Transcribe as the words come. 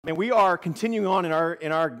And we are continuing on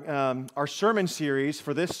in our sermon series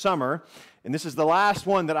for this summer, and this is the last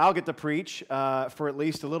one that I'll get to preach for at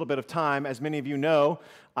least a little bit of time. As many of you know,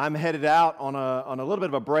 I'm headed out on a little bit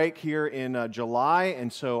of a break here in July,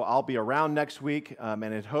 and so I'll be around next week, and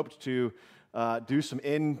had hoped to do some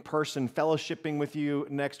in-person fellowshipping with you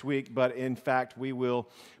next week, but in fact, we will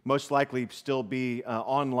most likely still be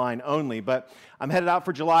online only. But I'm headed out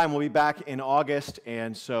for July, and we'll be back in August,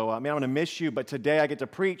 and so, I'm going to miss you, but today I get to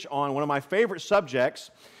preach on one of my favorite subjects,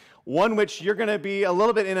 one which you're going to be a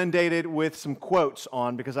little bit inundated with some quotes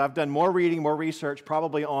on, because I've done more reading, more research,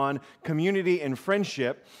 probably on community and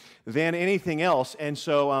friendship than anything else, and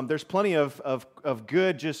so there's plenty of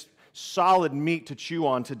good, just solid meat to chew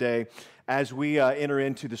on today as we enter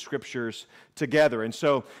into the Scriptures together. And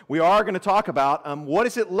so we are going to talk about what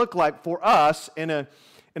does it look like for us in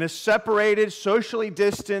a separated, socially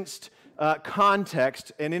distanced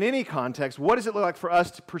context, and in any context, what does it look like for us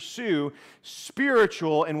to pursue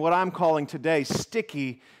spiritual and what I'm calling today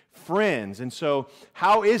sticky friends? And so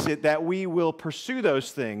how is it that we will pursue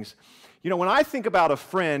those things? You know, when I think about a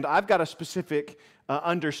friend, I've got a specific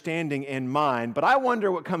understanding in mind, but I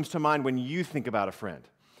wonder what comes to mind when you think about a friend.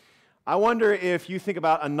 I wonder if you think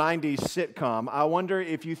about a 90s sitcom. I wonder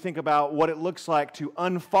if you think about what it looks like to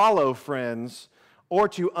unfollow friends or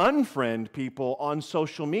to unfriend people on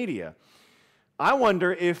social media. I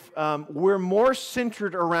wonder if we're more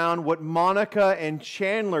centered around what Monica and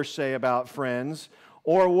Chandler say about friends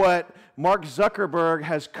or what Mark Zuckerberg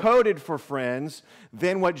has coded for friends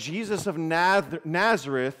than what Jesus of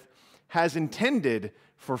Nazareth has intended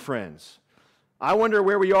for friends. I wonder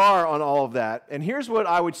where we are on all of that. And here's what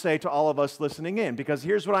I would say to all of us listening in, because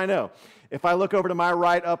here's what I know. If I look over to my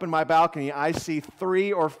right up in my balcony, I see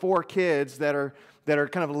 3 or 4 kids that are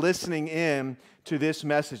kind of listening in to this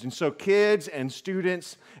message. And so kids and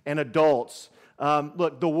students and adults,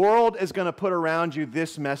 look, the world is going to put around you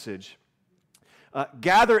this message.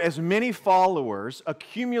 Gather as many followers,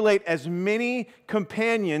 accumulate as many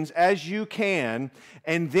companions as you can,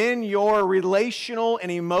 and then your relational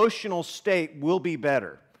and emotional state will be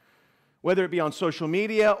better. Whether it be on social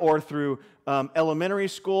media or through elementary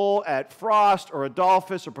school at Frost or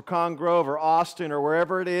Adolphus or Pecan Grove or Austin or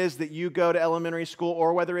wherever it is that you go to elementary school,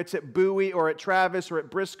 or whether it's at Bowie or at Travis or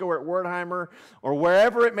at Briscoe or at Wertheimer or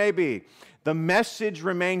wherever it may be, the message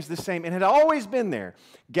remains the same. It had always been there.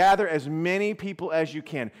 Gather as many people as you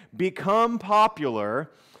can. Become popular,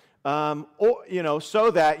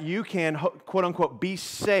 so that you can, quote unquote, be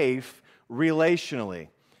safe relationally.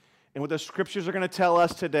 And what the Scriptures are going to tell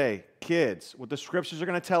us today, kids, what the Scriptures are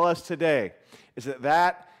going to tell us today is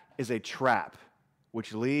that is a trap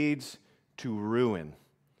which leads to ruin.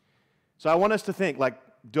 So I want us to think,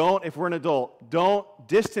 if we're an adult, don't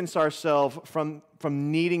distance ourselves from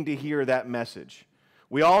needing to hear that message.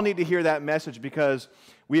 We all need to hear that message because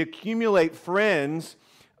we accumulate friends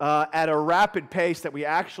at a rapid pace that we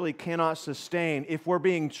actually cannot sustain if we're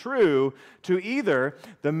being true to either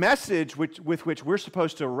the message with which we're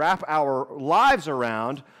supposed to wrap our lives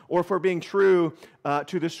around, or if we're being true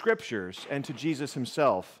to the Scriptures and to Jesus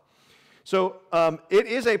himself. So it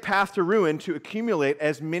is a path to ruin to accumulate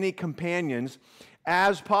as many companions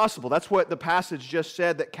as possible. That's what the passage just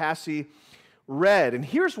said that Cassie read. And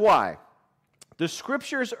here's why. The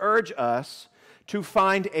Scriptures urge us to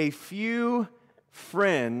find a few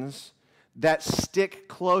friends that stick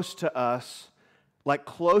close to us, like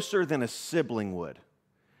closer than a sibling would.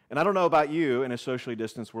 And I don't know about you in a socially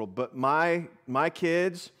distanced world, but my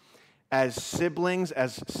kids, as siblings,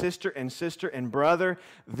 as sister and brother,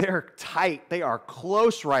 they're tight. They are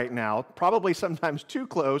close right now, probably sometimes too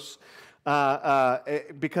close,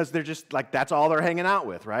 because they're just that's all they're hanging out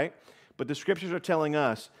with, right? But the Scriptures are telling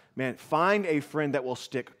us, man, find a friend that will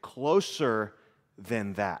stick closer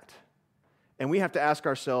than that. And we have to ask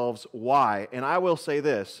ourselves why. And I will say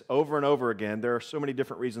this over and over again. There are so many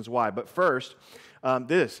different reasons why. But first,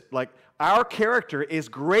 our character is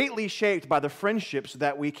greatly shaped by the friendships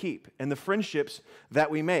that we keep and the friendships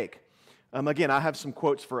that we make. Again, I have some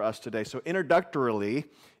quotes for us today. So introductorily,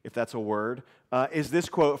 if that's a word, is this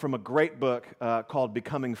quote from a great book called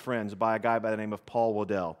Becoming Friends by a guy by the name of Paul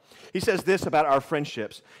Waddell. He says this about our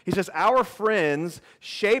friendships. He says, our friends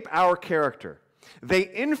shape our character. They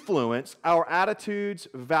influence our attitudes,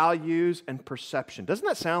 values, and perception. Doesn't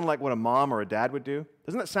that sound like what a mom or a dad would do?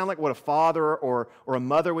 Doesn't that sound like what a father or a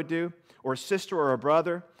mother would do? Or a sister or a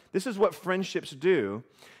brother? This is what friendships do.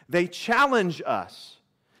 They challenge us.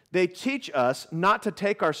 They teach us not to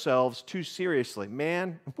take ourselves too seriously.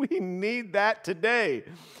 Man, we need that today.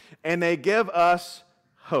 And they give us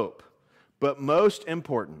hope. But most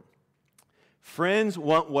important, friends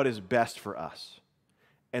want what is best for us.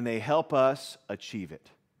 and they help us achieve it.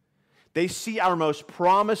 They see our most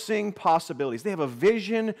promising possibilities. They have a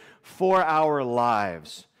vision for our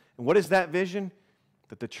lives. And what is that vision?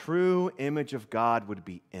 That the true image of God would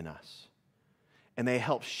be in us. And they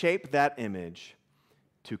help shape that image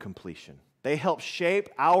to completion. They help shape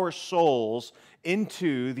our souls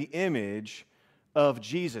into the image of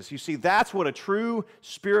Jesus. You see, that's what a true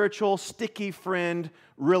spiritual sticky friend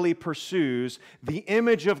really pursues, the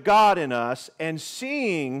image of God in us and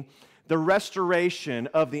seeing the restoration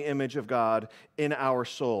of the image of God in our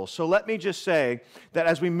souls. So let me just say that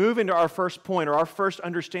as we move into our first point, or our first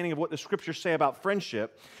understanding of what the Scriptures say about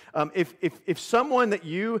friendship, if someone that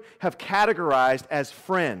you have categorized as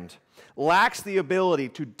friend lacks the ability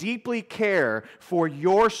to deeply care for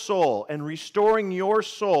your soul and restoring your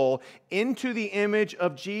soul into the image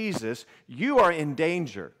of Jesus, you are in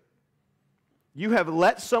danger. You have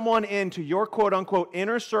let someone into your quote-unquote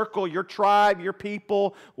inner circle, your tribe, your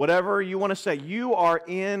people, whatever you want to say. You are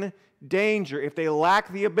in danger if they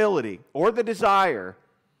lack the ability or the desire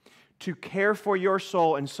to care for your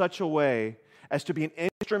soul in such a way as to be an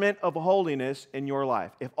instrument of holiness in your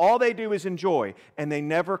life. If all they do is enjoy and they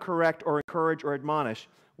never correct or encourage or admonish,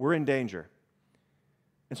 we're in danger.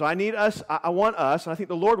 And so I want us, and I think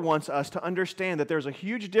the Lord wants us to understand that there's a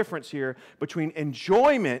huge difference here between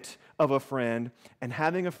enjoyment of a friend and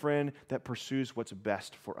having a friend that pursues what's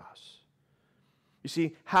best for us. You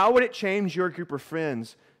see, how would it change your group of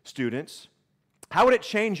friends, students? How would it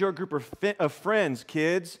change your group of friends,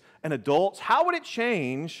 kids and adults? How would it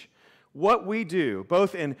change what we do,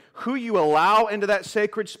 both in who you allow into that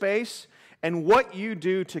sacred space and what you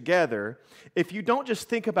do together, if you don't just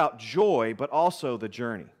think about joy, but also the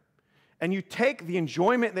journey? And you take the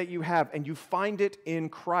enjoyment that you have and you find it in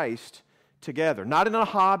Christ together. Not in a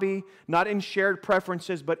hobby, not in shared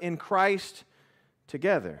preferences, but in Christ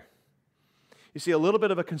together. You see, a little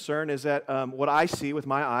bit of a concern is that what I see with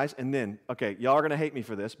my eyes, and then, okay, y'all are going to hate me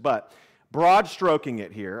for this, but broad stroking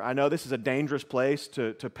it here. I know this is a dangerous place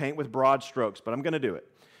to paint with broad strokes, but I'm going to do it.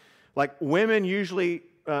 Like, women usually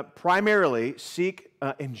primarily seek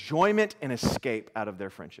enjoyment and escape out of their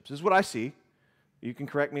friendships. This is what I see. You can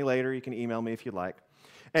correct me later. You can email me if you'd like.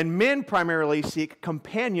 And men primarily seek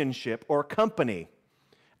companionship or company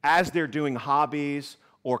as they're doing hobbies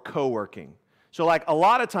or co-working. So like a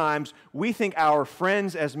lot of times we think our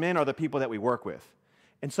friends as men are the people that we work with.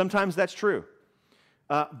 And sometimes that's true.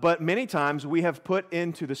 But many times we have put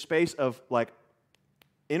into the space of like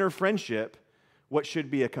inner friendship what should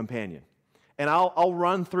be a companion. And I'll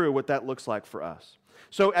run through what that looks like for us.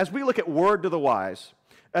 So as we look at word to the wise,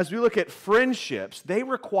 as we look at friendships, they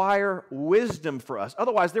require wisdom for us.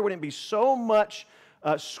 Otherwise, there wouldn't be so much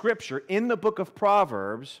scripture in the book of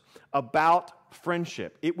Proverbs about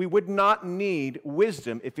friendship. We would not need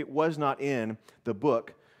wisdom if it was not in the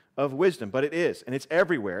book of wisdom, but it is, and it's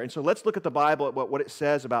everywhere. And so let's look at the Bible, at what it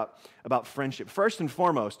says about friendship. First and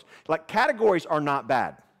foremost, like categories are not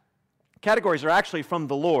bad. Categories are actually from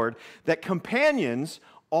the Lord, that companions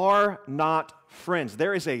are not friends.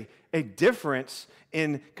 There is a difference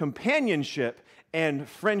in companionship and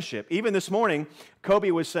friendship. Even this morning,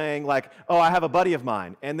 Kobe was saying like, oh, I have a buddy of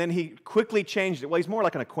mine. And then he quickly changed it. Well, he's more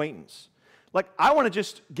like an acquaintance. Like, I want to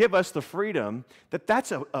just give us the freedom that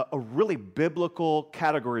that's a really biblical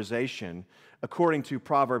categorization according to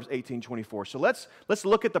Proverbs 18:24. So let's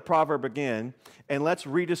look at the proverb again, and let's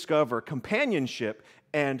rediscover companionship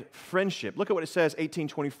and friendship. Look at what it says,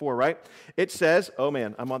 18:24, right? It says, oh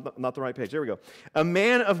man, I'm on not the right page. There we go. A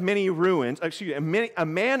man of many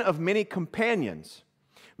companions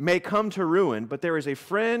may come to ruin, but there is a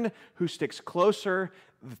friend who sticks closer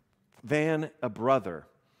than a brother.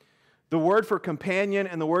 The word for companion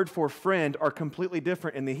and the word for friend are completely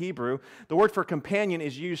different in the Hebrew. The word for companion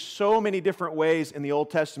is used so many different ways in the Old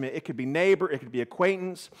Testament. It could be neighbor, it could be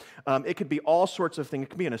acquaintance, it could be all sorts of things. It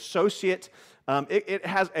could be an associate. It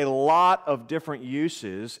has a lot of different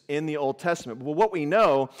uses in the Old Testament. But what we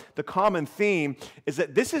know, the common theme, is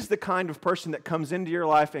that this is the kind of person that comes into your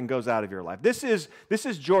life and goes out of your life. This is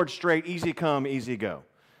George Strait, easy come, easy go.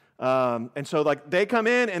 And so like they come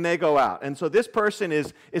in and they go out. And so this person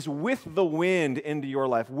is with the wind into your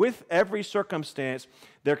life. With every circumstance,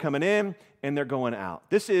 they're coming in and they're going out.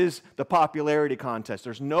 This is the popularity contest.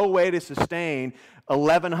 There's no way to sustain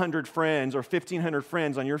 1,100 friends or 1,500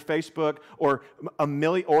 friends on your Facebook or a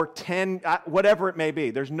million or 10, whatever it may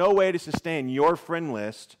be. There's no way to sustain your friend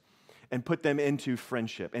list and put them into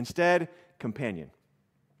friendship. Instead, companion.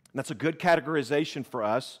 And that's a good categorization for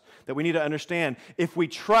us that we need to understand. If we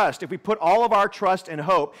put all of our trust and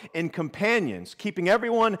hope in companions, keeping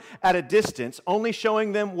everyone at a distance, only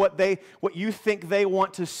showing them what you think they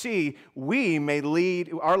want to see,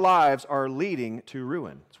 our lives are leading to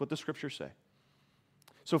ruin. That's what the scriptures say.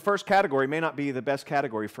 So first category may not be the best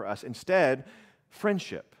category for us. Instead,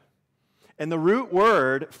 friendship. And the root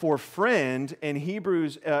word for friend in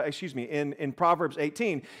in Proverbs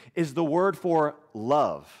 18 is the word for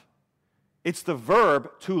love. It's the verb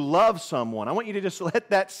to love someone. I want you to just let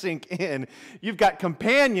that sink in. You've got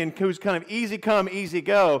companion who's kind of easy come, easy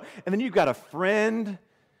go, and then you've got a friend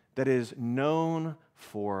that is known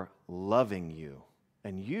for loving you.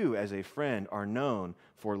 And you, as a friend, are known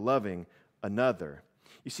for loving another.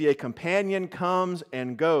 You see, a companion comes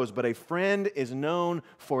and goes, but a friend is known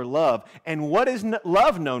for love. And what is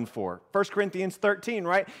love known for? 1 Corinthians 13,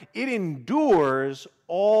 right? It endures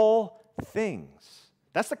all things.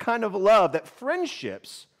 That's the kind of love that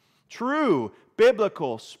friendships, true,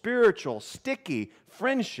 biblical, spiritual, sticky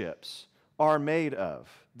friendships are made of.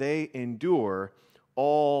 They endure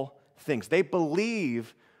all things. They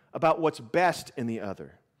believe about what's best in the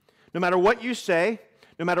other. No matter what you say,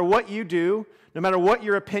 no matter what you do, no matter what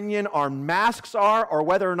your opinion or masks are, or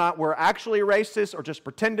whether or not we're actually racist or just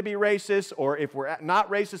pretend to be racist, or if we're not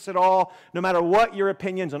racist at all, no matter what your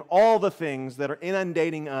opinions on all the things that are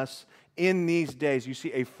inundating us in these days, you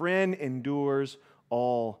see, a friend endures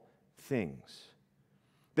all things.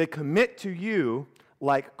 They commit to you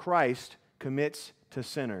like Christ commits to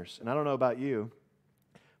sinners. And I don't know about you,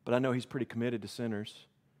 but I know He's pretty committed to sinners.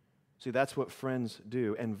 See, that's what friends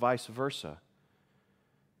do, and vice versa.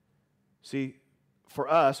 See, for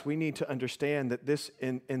us, we need to understand that this,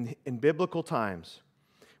 in biblical times,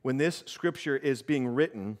 when this scripture is being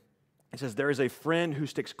written, it says, there is a friend who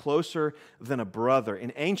sticks closer than a brother.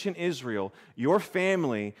 In ancient Israel, your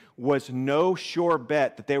family was no sure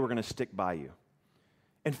bet that they were going to stick by you.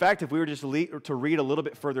 In fact, if we were just to read a little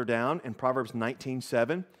bit further down in Proverbs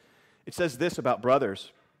 19:7, it says this about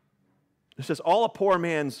brothers. It says, all a poor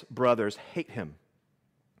man's brothers hate him.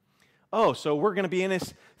 Oh, so we're going to be in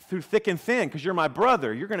this through thick and thin because you're my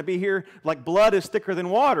brother. You're going to be here like blood is thicker than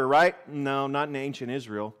water, right? No, not in ancient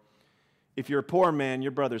Israel. If you're a poor man,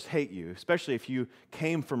 your brothers hate you, especially if you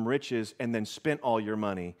came from riches and then spent all your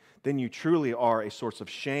money. Then you truly are a source of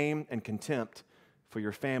shame and contempt for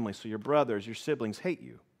your family. So your brothers, your siblings hate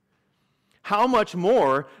you. How much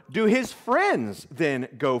more do his friends then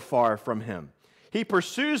go far from him? He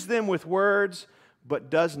pursues them with words, but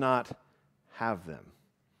does not have them.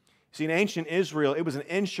 See, in ancient Israel, it was an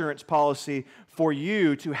insurance policy for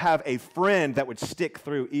you to have a friend that would stick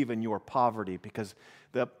through even your poverty, because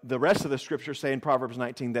the rest of the scriptures say in Proverbs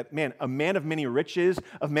 19 that, man, a man of many riches,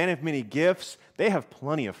 a man of many gifts, they have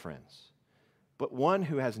plenty of friends. But one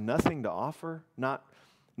who has nothing to offer, not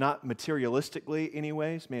materialistically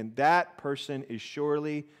anyways, man, that person is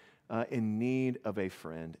surely in need of a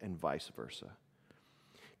friend, and vice versa.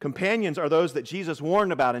 Companions are those that Jesus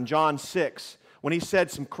warned about in John 6, when He said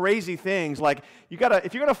some crazy things like, if you're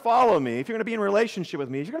going to follow me, if you're going to be in a relationship with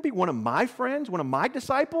me, if you're going to be one of my friends, one of my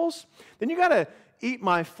disciples, then you got to eat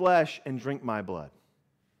my flesh and drink my blood.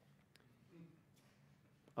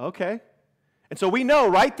 Okay. And so we know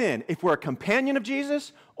right then if we're a companion of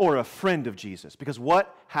Jesus or a friend of Jesus, because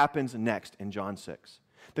what happens next in John 6?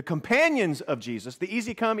 The companions of Jesus, the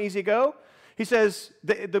easy come, easy go, He says,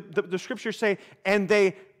 the scriptures say, and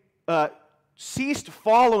they ceased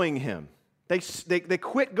following Him. They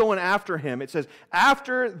quit going after Him. It says,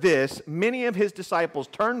 after this, many of His disciples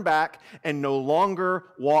turned back and no longer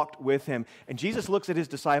walked with Him. And Jesus looks at His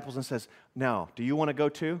disciples and says, now, do you want to go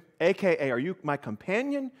too? AKA, are you my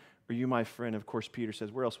companion or are you my friend? Of course, Peter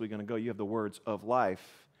says, where else are we going to go? You have the words of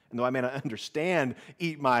life. And though I may not understand,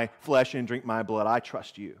 eat my flesh and drink my blood, I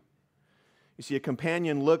trust you. You see, a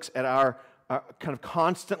companion looks at our kind of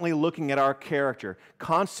constantly looking at our character,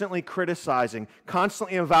 constantly criticizing,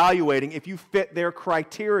 constantly evaluating if you fit their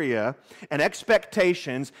criteria and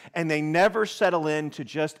expectations, and they never settle into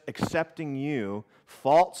just accepting you,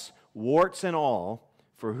 faults, warts and all,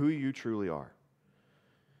 for who you truly are.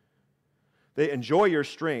 They enjoy your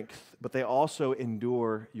strength, but they also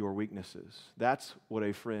endure your weaknesses. That's what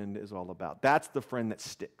a friend is all about. That's the friend that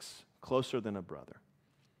sticks, closer than a brother.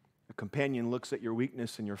 A companion looks at your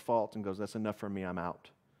weakness and your fault and goes, that's enough for me, I'm out.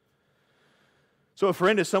 So a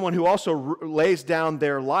friend is someone who also lays down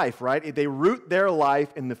their life, right? They root their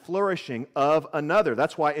life in the flourishing of another.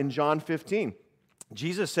 That's why in John 15,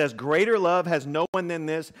 Jesus says, greater love has no one than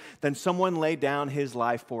this, than someone lay down his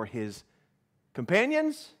life for his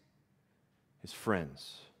companions, his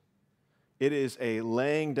friends. It is a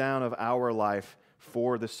laying down of our life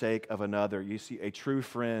for the sake of another. You see, a true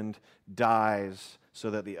friend dies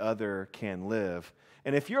so that the other can live.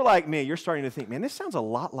 And if you're like me, you're starting to think, man, this sounds a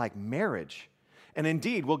lot like marriage. And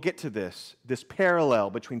indeed, we'll get to this parallel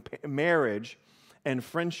between marriage and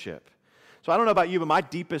friendship. So I don't know about you, but my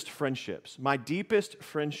deepest friendships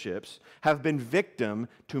have been victim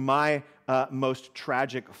to my most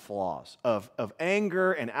tragic flaws of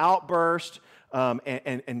anger and outburst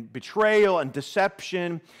and betrayal and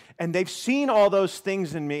deception. And they've seen all those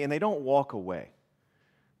things in me, and they don't walk away.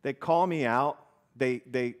 They call me out.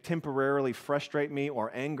 They temporarily frustrate me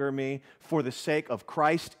or anger me for the sake of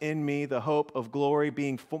Christ in me, the hope of glory,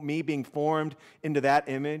 being formed into that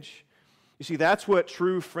image. You see, that's what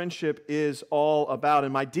true friendship is all about.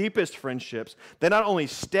 And my deepest friendships, they not only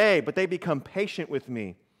stay, but they become patient with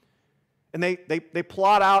me. And they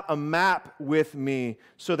plot out a map with me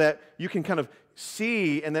so that you can kind of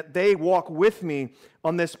see and that they walk with me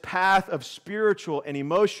on this path of spiritual and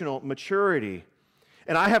emotional maturity.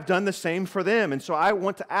 And I have done the same for them. And so I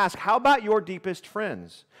want to ask, how about your deepest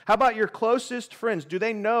friends? How about your closest friends? Do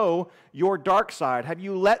they know your dark side? Have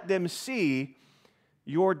you let them see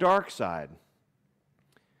your dark side?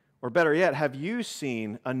 Or better yet, have you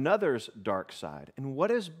seen another's dark side? And what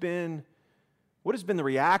has been the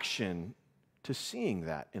reaction to seeing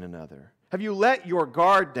that in another? Have you let your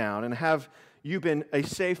guard down, and have you been a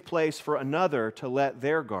safe place for another to let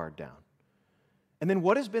their guard down? And then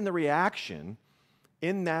what has been the reaction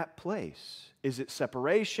in that place? Is it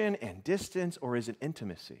separation and distance, or is it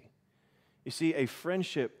intimacy? You see, a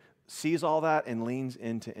friendship sees all that and leans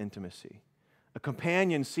into intimacy. A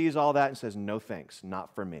companion sees all that and says, no thanks,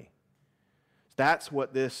 not for me. That's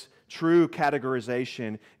what this true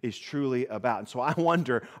categorization is truly about. And so I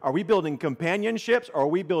wonder, are we building companionships or are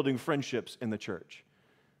we building friendships in the church?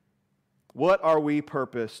 What are we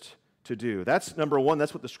purposed to do? That's number one.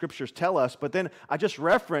 That's what the scriptures tell us. But then I just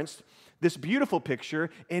referenced this beautiful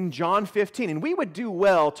picture in John 15. And we would do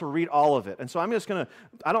well to read all of it. And so I'm just going to,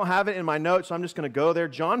 I don't have it in my notes, so I'm just going to go there.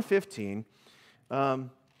 John 15.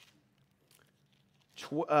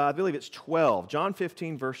 I believe it's 12. John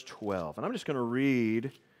 15, verse 12. And I'm just going to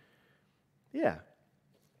read,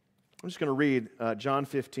 John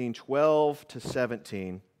 15, 12 to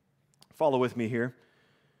 17. Follow with me here.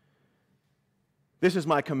 This is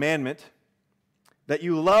my commandment, that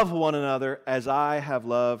you love one another as I have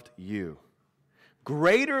loved you.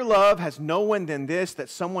 Greater love has no one than this, that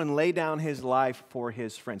someone lay down his life for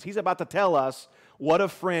his friends. He's about to tell us what a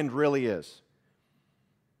friend really is.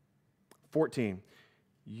 14.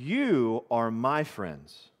 You are my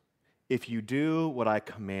friends if you do what I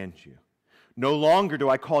command you. No longer do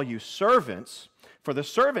I call you servants, for the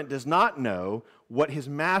servant does not know what his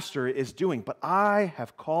master is doing, but I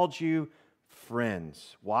have called you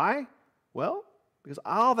friends. Why? Well, because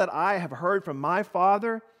all that I have heard from my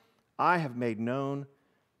Father, I have made known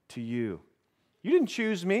to you. You didn't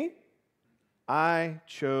choose me. I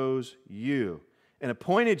chose you and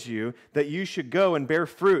appointed you that you should go and bear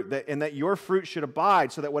fruit, and that your fruit should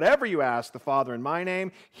abide, so that whatever you ask the Father in my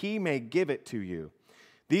name, he may give it to you.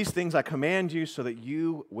 These things I command you so that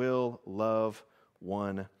you will love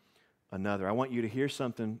one another. I want you to hear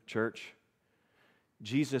something, church.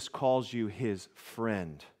 Jesus calls you his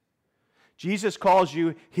friend. Jesus calls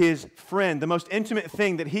you his friend. The most intimate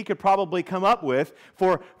thing that he could probably come up with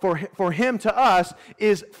for him to us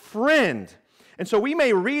is friend. And so we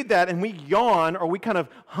may read that and we yawn, or we kind of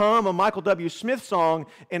hum a Michael W. Smith song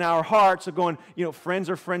in our hearts of going, friends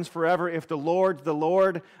are friends forever if the Lord's the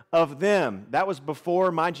Lord of them. That was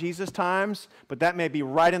before my Jesus times, but that may be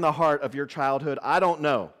right in the heart of your childhood. I don't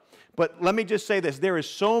know. But let me just say this. There is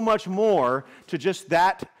so much more to just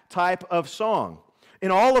that type of song. In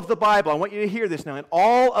all of the Bible, I want you to hear this now. In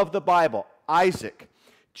all of the Bible, Isaac,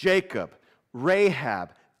 Jacob,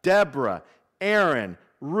 Rahab, Deborah, Aaron,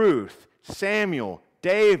 Ruth, Samuel,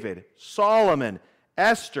 David, Solomon,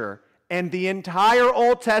 Esther, and the entire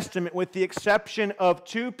Old Testament, with the exception of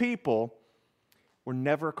two people, were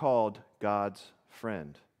never called God's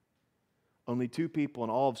friend. Only two people in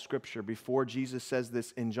all of Scripture before Jesus says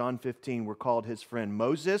this in John 15 were called his friend.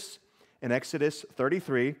 Moses in Exodus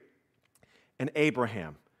 33 and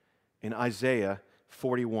Abraham in Isaiah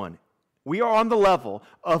 41. We are on the level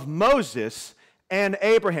of Moses and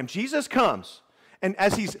Abraham. Jesus comes, and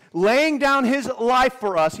as he's laying down his life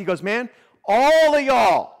for us, he goes, man, all of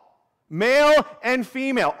y'all, Male and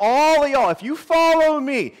female, all of y'all, if you follow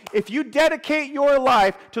me, if you dedicate your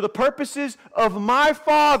life to the purposes of my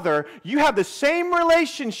Father, you have the same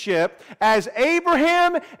relationship as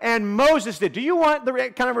Abraham and Moses did. Do you want the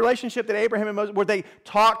kind of relationship that Abraham and Moses, where they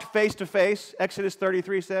talked face to face, Exodus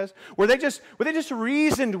 33 says? Where they just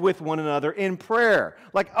reasoned with one another in prayer.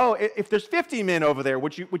 Like, oh, if there's 50 men over there,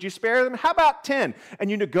 would you spare them? How about 10?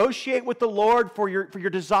 And you negotiate with the Lord for your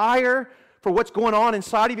desire, for what's going on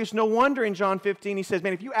inside of you. It's no wonder in John 15 he says,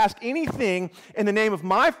 man, if you ask anything in the name of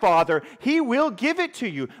my Father, he will give it to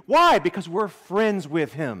you. Why? Because we're friends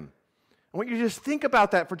with him. I want you to just think about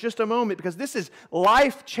that for just a moment, because this is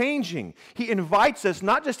life-changing. He invites us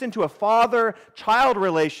not just into a father-child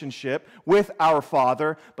relationship with our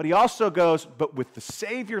Father, but he also goes, but with the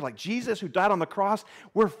Savior, like Jesus who died on the cross,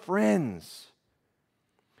 we're friends.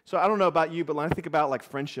 So I don't know about you, but when I think about like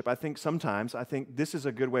friendship, I think this is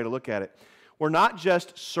a good way to look at it. We're not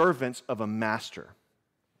just servants of a master.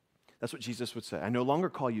 That's what Jesus would say. I no longer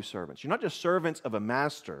call you servants. You're not just servants of a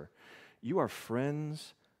master. You are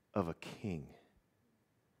friends of a king.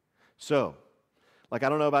 So, like, I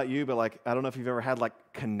don't know about you, but like, I don't know if you've ever had like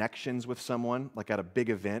connections with someone, like at a big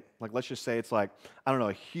event. Like, let's just say it's like, I don't know,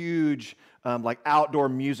 a huge like outdoor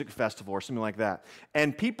music festival or something like that.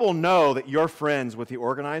 And people know that you're friends with the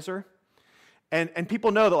organizer. And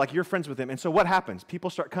people know that like you're friends with him. And so what happens? People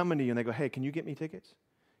start coming to you and they go, hey, can you get me tickets?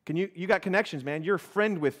 You got connections, man. You're a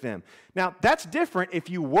friend with them. Now, that's different if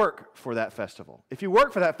you work for that festival. If you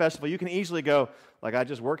work for that festival, you can easily go, like, I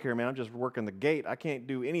just work here, man. I'm just working the gate. I can't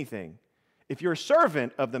do anything. If you're a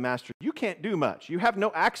servant of the master, you can't do much. You have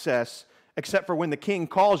no access except for when the king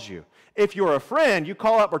calls you. If you're a friend, you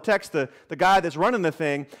call up or text the guy that's running the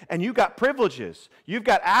thing, and you've got privileges. You've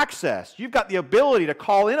got access. You've got the ability to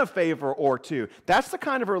call in a favor or two. That's the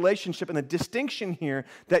kind of relationship and the distinction here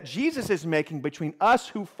that Jesus is making between us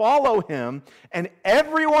who follow him and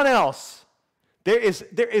everyone else. There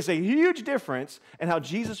is a huge difference in how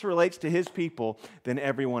Jesus relates to his people than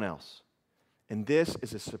everyone else. And this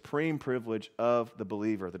is a supreme privilege of the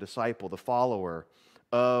believer, the disciple, the follower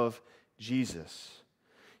of Jesus.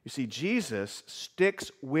 You see, Jesus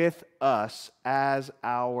sticks with us as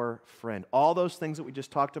our friend. All those things that we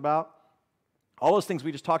just talked about,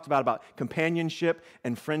 about companionship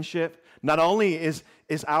and friendship, not only is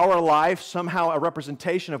our life somehow a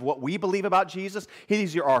representation of what we believe about Jesus,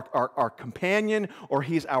 he's our companion or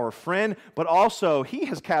he's our friend, but also he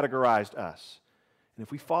has categorized us. And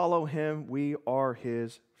if we follow him, we are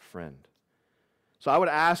his friend. So I would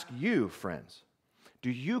ask you, friends, do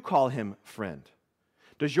you call him friend?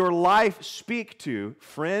 Does your life speak to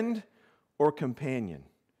friend or companion?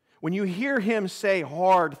 When you hear him say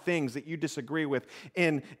hard things that you disagree with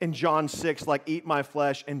in John 6, like eat my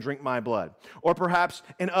flesh and drink my blood, or perhaps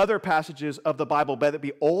in other passages of the Bible, whether it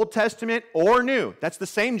be Old Testament or New, that's the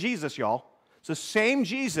same Jesus, y'all. It's the same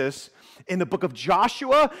Jesus in the book of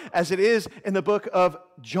Joshua as it is in the book of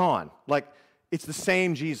John. Like, it's the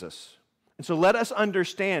same Jesus. And so let us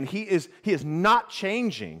understand he is not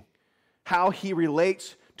changing how he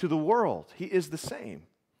relates to the world. He is the same.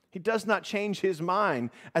 He does not change his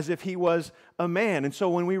mind as if he was a man. And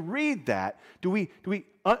so when we read that, do we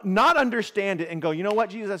not understand it and go, you know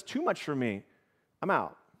what, Jesus, that's too much for me. I'm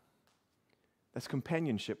out. That's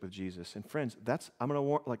companionship with Jesus. And friends, that's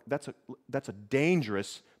a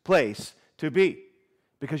dangerous place to be,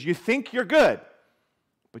 because you think you're good,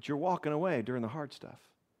 but you're walking away during the hard stuff.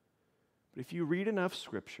 But if you read enough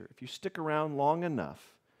Scripture, if you stick around long enough,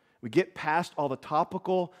 we get past all the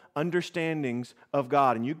topical understandings of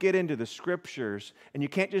God, and you get into the Scriptures, and you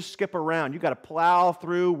can't just skip around. You've got to plow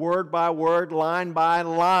through word by word, line by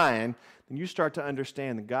line, then you start to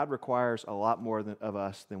understand that God requires a lot more of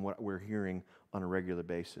us than what we're hearing on a regular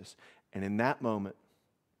basis. And in that moment,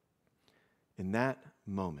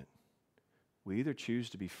 we either choose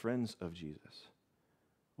to be friends of Jesus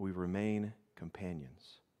or we remain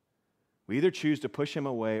companions. We either choose to push him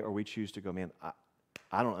away or we choose to go, man,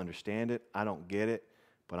 I don't understand it, I don't get it,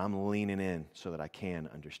 but I'm leaning in so that I can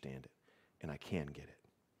understand it and I can get it.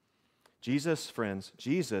 Jesus, friends,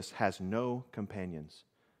 Jesus has no companions,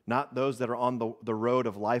 not those that are on the road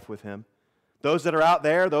of life with him. Those that are out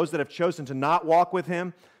there, those that have chosen to not walk with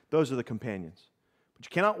him, those are the companions. But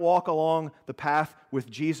you cannot walk along the path with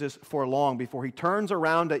Jesus for long before he turns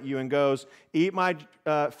around at you and goes, eat my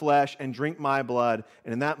flesh and drink my blood.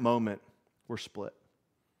 And in that moment, we're split.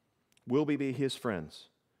 Will we be his friends?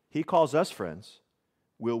 He calls us friends.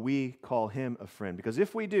 Will we call him a friend? Because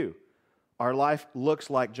if we do, our life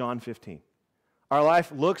looks like John 15. Our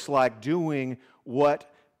life looks like living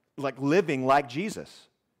like Jesus.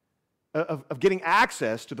 of getting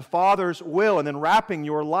access to the Father's will and then wrapping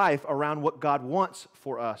your life around what God wants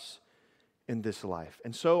for us in this life.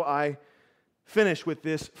 And so I finish with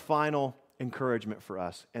this final encouragement for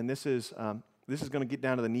us, and this is going to get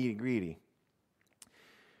down to the nitty-gritty.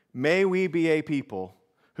 May we be a people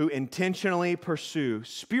who intentionally pursue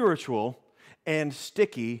spiritual and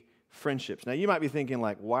sticky friendships. Now, you might be thinking,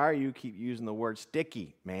 like, why are you keep using the word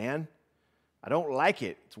sticky, man? I don't like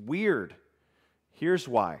it. It's weird. Here's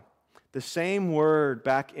why. The same word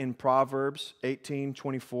back in Proverbs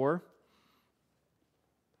 18:24,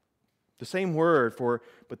 the same word for,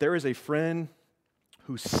 but there is a friend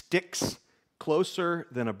who sticks closer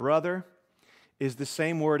than a brother, is the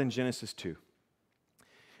same word in Genesis 2.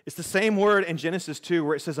 It's the same word in Genesis 2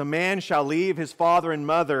 where it says, a man shall leave his father and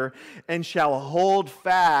mother and shall hold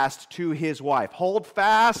fast to his wife. Hold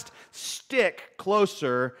fast, stick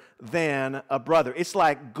closer than a brother. It's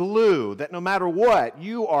like glue that no matter what,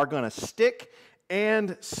 you are going to stick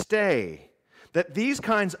and stay. That these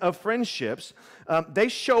kinds of friendships, they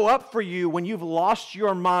show up for you when you've lost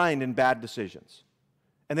your mind in bad decisions.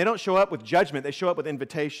 And they don't show up with judgment, they show up with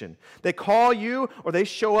invitation. They call you or they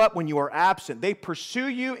show up when you are absent. They pursue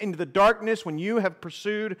you into the darkness when you have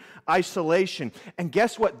pursued isolation. And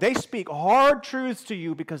guess what? They speak hard truths to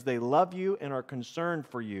you because they love you and are concerned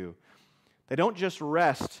for you. They don't just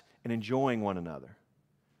rest in enjoying one another.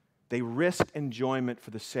 They risk enjoyment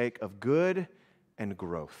for the sake of good and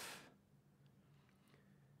growth.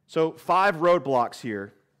 So 5 roadblocks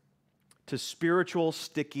here to spiritual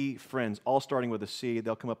sticky friends, all starting with a C.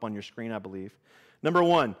 They'll come up on your screen, I believe. Number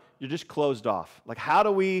 1, you're just closed off. Like, how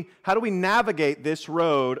do we navigate this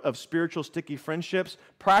road of spiritual sticky friendships?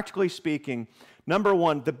 Practically speaking, number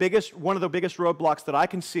 1, one of the biggest roadblocks that I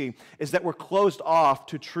can see is that we're closed off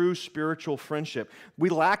to true spiritual friendship. We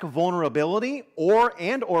lack vulnerability or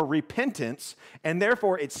repentance, and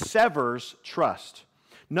therefore it severs trust.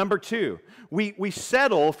 Number 2, we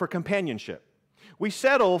settle for companionship. We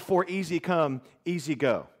settle for easy come, easy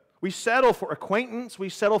go. We settle for acquaintance. We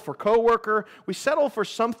settle for coworker. We settle for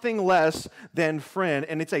something less than friend.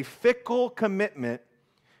 And it's a fickle commitment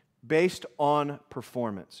based on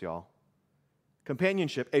performance, y'all.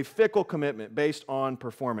 Companionship, a fickle commitment based on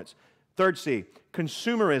performance. Third C,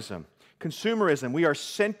 consumerism. Consumerism, we are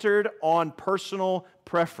centered on personal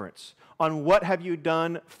preference, on what have you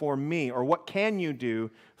done for me, or what can you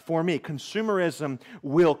do for me. Consumerism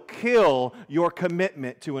will kill your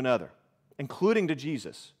commitment to another, including to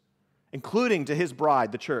Jesus, including to His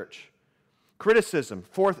bride, the church. Criticism,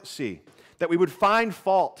 fourth C, that we would find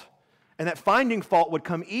fault, and that finding fault would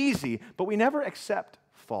come easy, but we never accept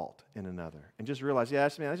fault in another, and just realize, yeah,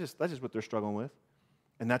 that's just what they're struggling with,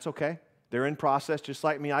 and that's okay. They're in process just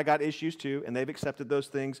like me. I got issues too, and they've accepted those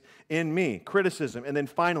things in me. Criticism. And then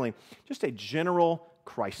finally, just a general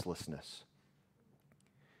Christlessness.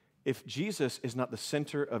 If Jesus is not the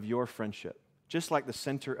center of your friendship, just like the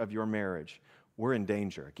center of your marriage, we're in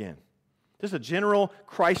danger again. There's a general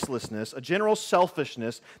Christlessness, a general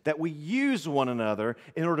selfishness that we use one another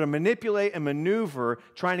in order to manipulate and maneuver,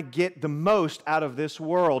 trying to get the most out of this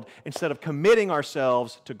world instead of committing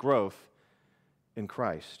ourselves to growth in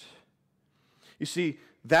Christ. You see,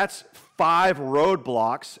 that's 5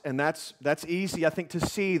 roadblocks, and that's easy, I think, to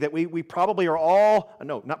see that we probably are all,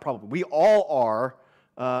 no, not probably, we all are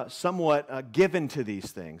somewhat given to these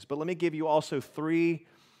things. But let me give you also three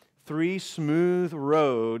smooth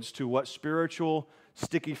roads to what spiritual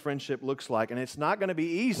sticky friendship looks like. And it's not going to be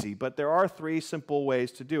easy, but there are 3 simple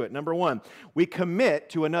ways to do it. Number 1, we commit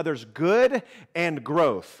to another's good and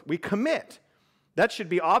growth. We commit. That should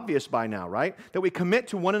be obvious by now, right? That we commit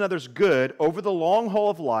to one another's good over the long haul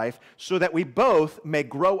of life so that we both may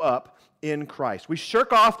grow up in Christ. We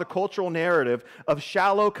shirk off the cultural narrative of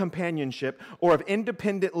shallow companionship or of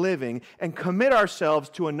independent living and commit ourselves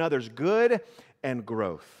to another's good and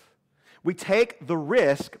growth. We take the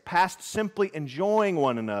risk past simply enjoying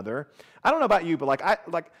one another. I don't know about you, but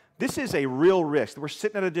this is a real risk. We're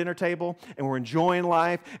sitting at a dinner table and we're enjoying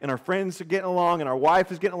life and our friends are getting along and our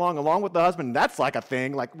wife is getting along with the husband. And that's like a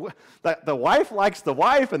thing. Like the wife likes the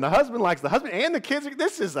wife and the husband likes the husband and the kids.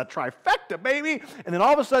 This is a trifecta, baby. And then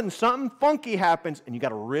all of a sudden something funky happens and you got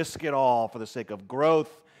to risk it all for the sake of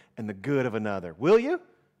growth and the good of another. Will you?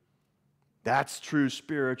 That's true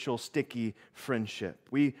spiritual sticky friendship.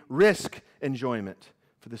 We risk enjoyment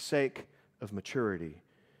for the sake of maturity.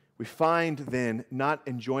 We find then not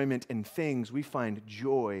enjoyment in things, we find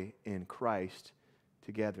joy in Christ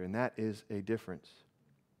together, and that is a difference.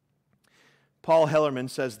 Paul Hellerman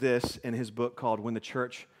says this in his book called When the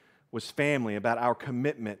Church Was Family, about our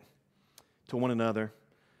commitment to one another.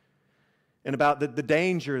 and about the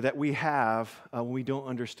danger that we have when we don't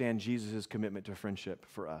understand Jesus' commitment to friendship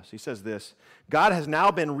for us. He says this: God has now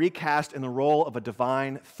been recast in the role of a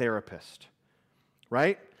divine therapist,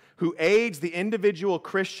 right? Who aids the individual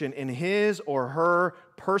Christian in his or her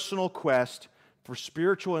personal quest for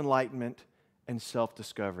spiritual enlightenment and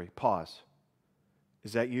self-discovery. Pause.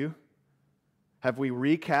 Is that you? Have we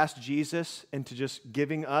recast Jesus into just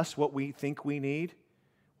giving us what we think we need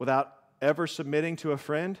without ever submitting to a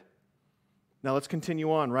friend? Now let's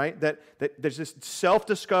continue on, right? That there's this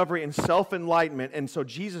self-discovery and self-enlightenment, and so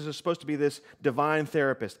Jesus is supposed to be this divine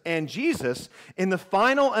therapist. And Jesus, in the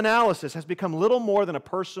final analysis, has become little more than a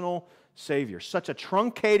personal Savior. Such a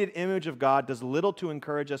truncated image of God does little to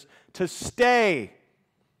encourage us to stay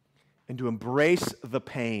and to embrace the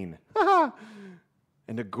pain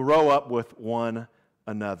and to grow up with one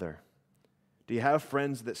another. Do you have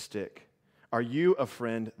friends that stick? Are you a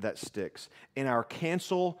friend that sticks? In our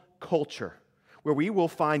cancel culture, where we will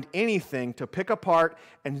find anything to pick apart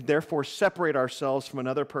and therefore separate ourselves from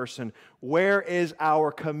another person, where is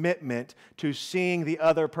our commitment to seeing the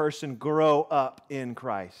other person grow up in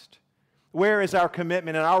Christ? Where is our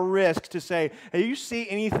commitment and our risk to say, hey, you see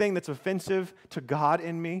anything that's offensive to God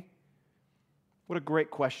in me? What a great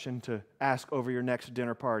question to ask over your next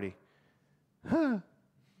dinner party. I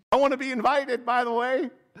want to be invited, by the way.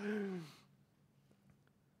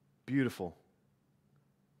 Beautiful.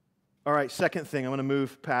 All right, second thing, I'm going to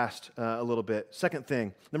move past a little bit. Second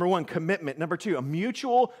thing, number one, commitment. Number two, a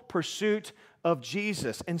mutual pursuit of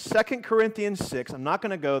Jesus. In 2 Corinthians 6, I'm not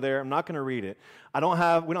going to go there, I'm not going to read it. We don't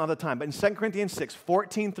have the time, but in 2 Corinthians 6,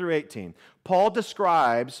 14 through 18, Paul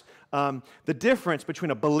describes the difference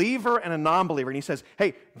between a believer and a non-believer. And he says,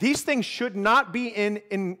 hey, these things should not be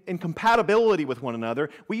in compatibility with one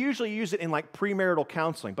another. We usually use it in like premarital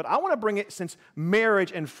counseling. But I want to bring it, since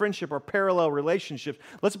marriage and friendship are parallel relationships,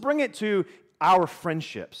 let's bring it to our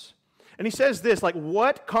friendships. And he says this, like,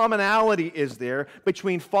 what commonality is there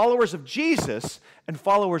between followers of Jesus and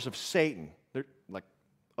followers of Satan? They're like,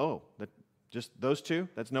 just those two?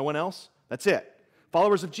 That's no one else? That's it.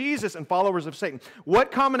 Followers of Jesus and followers of Satan.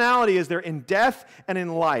 What commonality is there in death and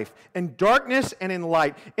in life, in darkness and in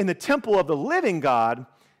light, in the temple of the living God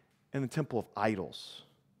and the temple of idols?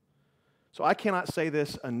 So I cannot say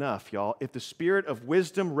this enough, y'all. If the spirit of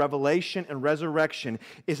wisdom, revelation, and resurrection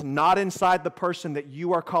is not inside the person that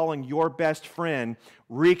you are calling your best friend,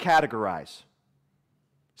 recategorize.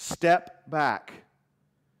 Step back.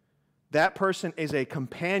 That person is a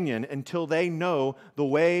companion until they know the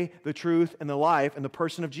way, the truth, and the life and the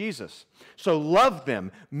person of Jesus. So love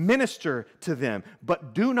them, minister to them,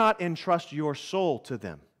 but do not entrust your soul to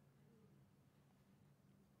them.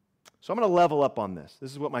 So I'm going to level up on this.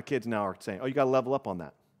 This is what my kids now are saying. Oh, you got to level up on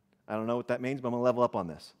that. I don't know what that means, but I'm going to level up on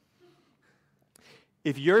this.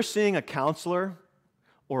 If you're seeing a counselor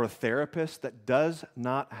or a therapist that does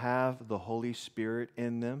not have the Holy Spirit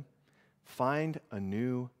in them, find a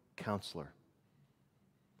new counselor.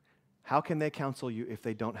 How can they counsel you if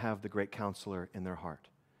they don't have the great counselor in their heart?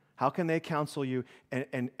 How can they counsel you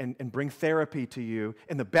and bring therapy to you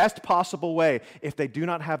in the best possible way if they do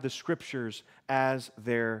not have the Scriptures as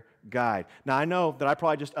their guide? Now, I know that I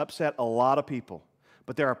probably just upset a lot of people,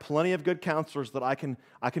 but there are plenty of good counselors that I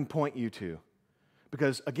can point you to.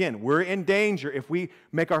 Because, again, we're in danger if we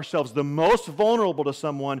make ourselves the most vulnerable to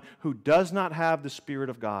someone who does not have the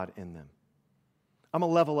Spirit of God in them. I'm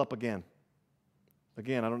going to level up again.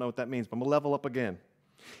 Again, I don't know what that means, but I'm going to level up again.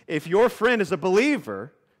 If your friend is a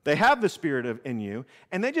believer, they have the Spirit in you,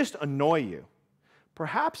 and they just annoy you,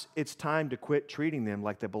 perhaps it's time to quit treating them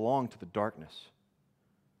like they belong to the darkness.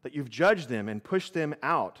 That you've judged them and pushed them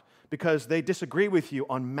out because they disagree with you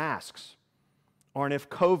on masks, or on if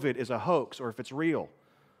COVID is a hoax, or if it's real,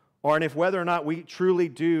 or on if whether or not we truly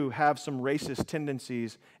do have some racist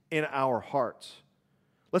tendencies in our hearts.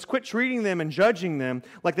 Let's quit treating them and judging them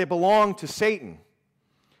like they belong to Satan.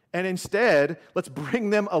 And instead, let's bring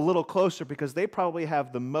them a little closer because they probably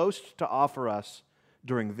have the most to offer us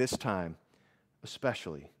during this time,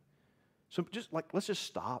 especially. So let's just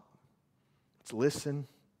stop. Let's listen.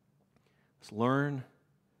 Let's learn.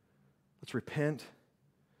 Let's repent.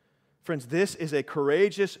 Friends, this is a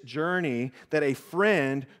courageous journey that a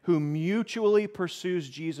friend who mutually pursues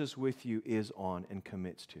Jesus with you is on and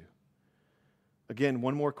commits to. Again,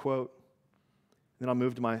 one more quote. Then I'll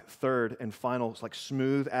move to my third and final, it's like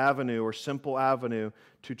smooth avenue or simple avenue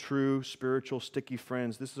to true spiritual sticky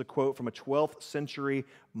friends. This is a quote from a 12th century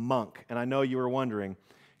monk. And I know you were wondering,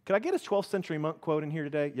 could I get a 12th century monk quote in here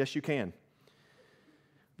today? Yes, you can.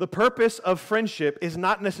 The purpose of friendship is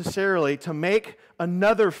not necessarily to make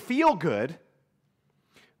another feel good,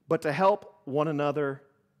 but to help one another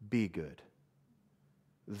be good.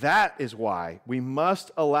 That is why we must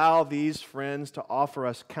allow these friends to offer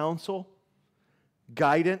us counsel,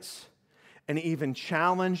 guidance, and even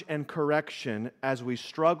challenge and correction as we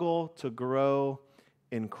struggle to grow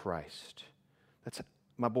in Christ. That's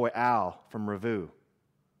my boy Al from Review.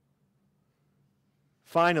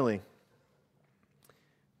 Finally,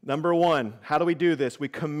 number one, how do we do this? We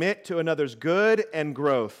commit to another's good and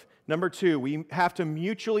growth. Number two, we have to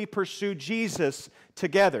mutually pursue Jesus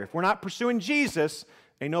together. If we're not pursuing Jesus,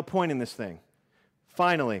 ain't no point in this thing.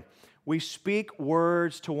 Finally, we speak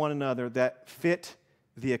words to one another that fit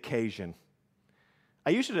the occasion.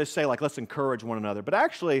 I used to just say, like, let's encourage one another. But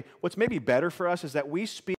actually, what's maybe better for us is that we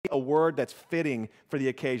speak a word that's fitting for the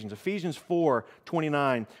occasions. Ephesians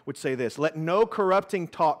 4:29 would say this: let no corrupting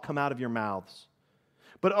talk come out of your mouths,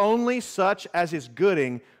 but only such as is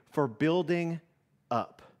gooding for building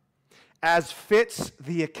up, as fits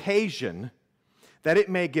the occasion, that it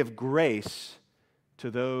may give grace to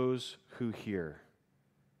those who hear.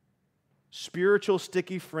 Spiritual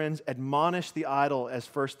sticky friends admonish the idle, as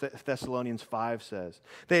 1 Thessalonians 5 says.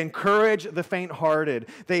 They encourage the faint-hearted.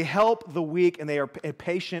 They help the weak, and they are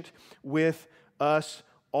patient with us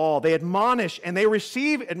all. They admonish, and they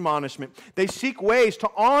receive admonishment. They seek ways to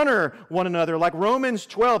honor one another. Like Romans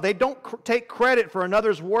 12, they don't take credit for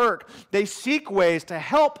another's work. They seek ways to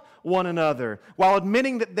help one another while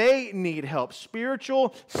admitting that they need help.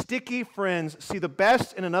 Spiritual, sticky friends see the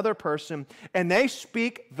best in another person, and they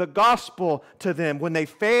speak the gospel to them when they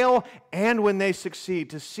fail and when they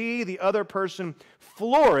succeed, to see the other person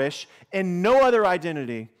flourish in no other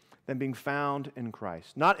identity than being found in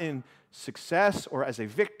Christ. Not in success or as a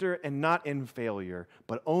victor, and not in failure,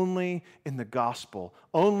 but only in the gospel,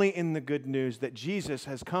 only in the good news that Jesus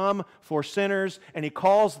has come for sinners, and He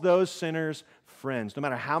calls those sinners friends. No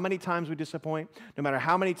matter how many times we disappoint, no matter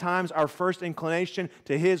how many times our first inclination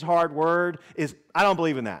to His hard word is, I don't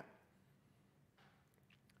believe in that.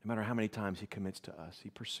 No matter how many times He commits to us, He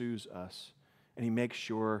pursues us, and He makes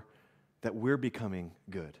sure that we're becoming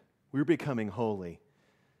good, we're becoming holy,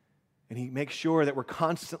 and He makes sure that we're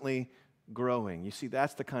constantly growing. You see,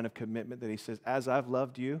 that's the kind of commitment that He says, as I've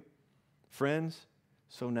loved you, friends,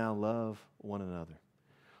 so now love one another.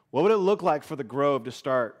 What would it look like for the Grove to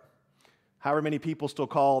start? However many people still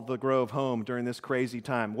call the Grove home during this crazy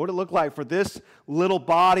time. What would it look like for this little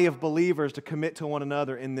body of believers to commit to one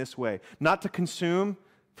another in this way? Not to consume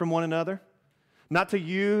from one another, not to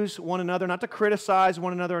use one another, not to criticize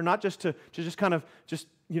one another, not just to just kind of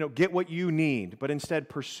get what you need, but instead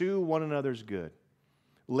pursue one another's good.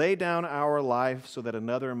 Lay down our life so that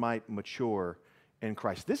another might mature in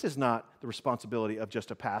Christ. This is not the responsibility of just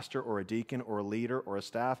a pastor or a deacon or a leader or a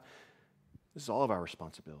staff. This is all of our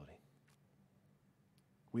responsibility.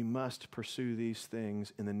 We must pursue these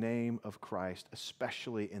things in the name of Christ,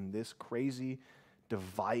 especially in this crazy,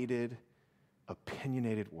 divided,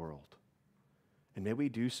 opinionated world. And may we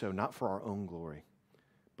do so not for our own glory,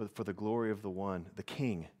 but for the glory of the one, the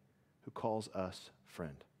King, who calls us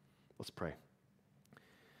friend. Let's pray.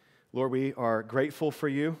 Lord, we are grateful for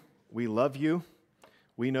you. We love you.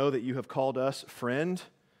 We know that you have called us friend.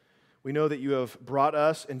 We know that you have brought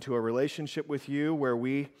us into a relationship with you where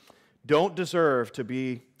we don't deserve to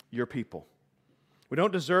be your people. We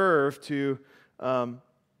don't deserve to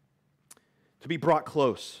be brought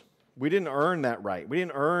close. We didn't earn that right. We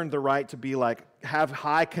didn't earn the right to be have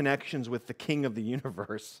high connections with the King of the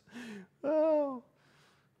universe. Oh,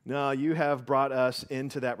 no, you have brought us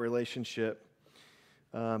into that relationship,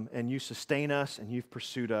 and you sustain us, and you've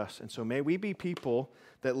pursued us. And so may we be people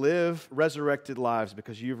that live resurrected lives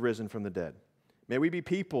because you've risen from the dead. May we be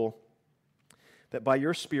people that by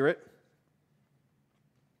your Spirit,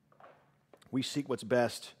 we seek what's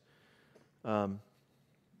best for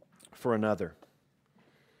another.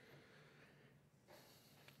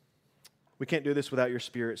 We can't do this without your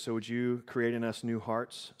Spirit, so would you create in us new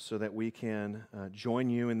hearts so that we can join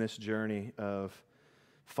you in this journey of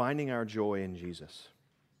finding our joy in Jesus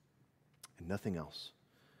and nothing else.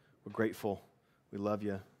 We're grateful. We love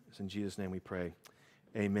you. It's in Jesus' name we pray.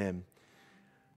 Amen.